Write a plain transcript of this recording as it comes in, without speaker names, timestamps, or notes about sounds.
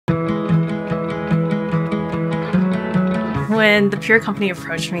When the Pure Company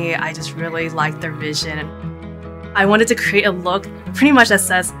approached me, I just really liked their vision. I wanted to create a look pretty much that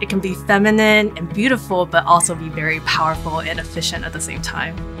says it can be feminine and beautiful, but also be very powerful and efficient at the same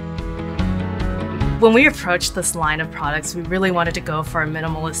time. When we approached this line of products, we really wanted to go for a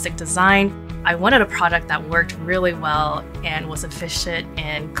minimalistic design. I wanted a product that worked really well and was efficient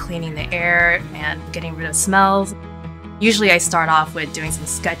in cleaning the air and getting rid of smells. Usually I start off with doing some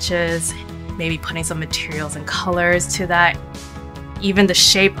sketches, maybe putting some materials and colors to that. Even the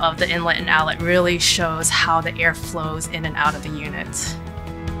shape of the inlet and outlet really shows how the air flows in and out of the unit.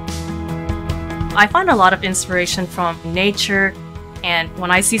 I find a lot of inspiration from nature, and when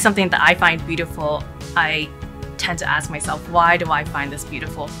I see something that I find beautiful, I tend to ask myself, why do I find this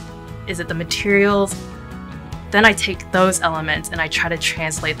beautiful? Is it the materials? Then I take those elements and I try to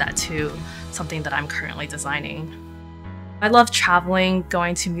translate that to something that I'm currently designing. I love traveling,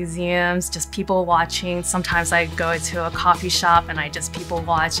 going to museums, just people watching. Sometimes I go to a coffee shop and I just people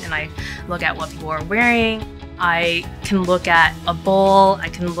watch and I look at what people are wearing. I can look at a bowl, I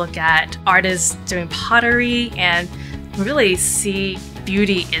can look at artists doing pottery and really see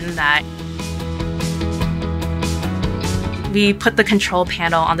beauty in that. We put the control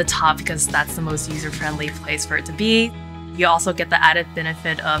panel on the top because that's the most user-friendly place for it to be. You also get the added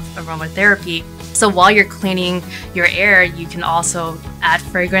benefit of aromatherapy. So while you're cleaning your air, you can also add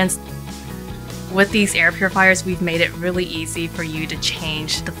fragrance. With these air purifiers, we've made it really easy for you to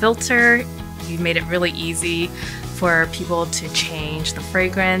change the filter. We've made it really easy for people to change the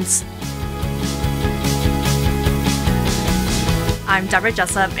fragrance. I'm Deborah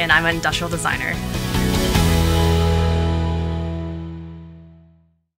Jessup and I'm an industrial designer.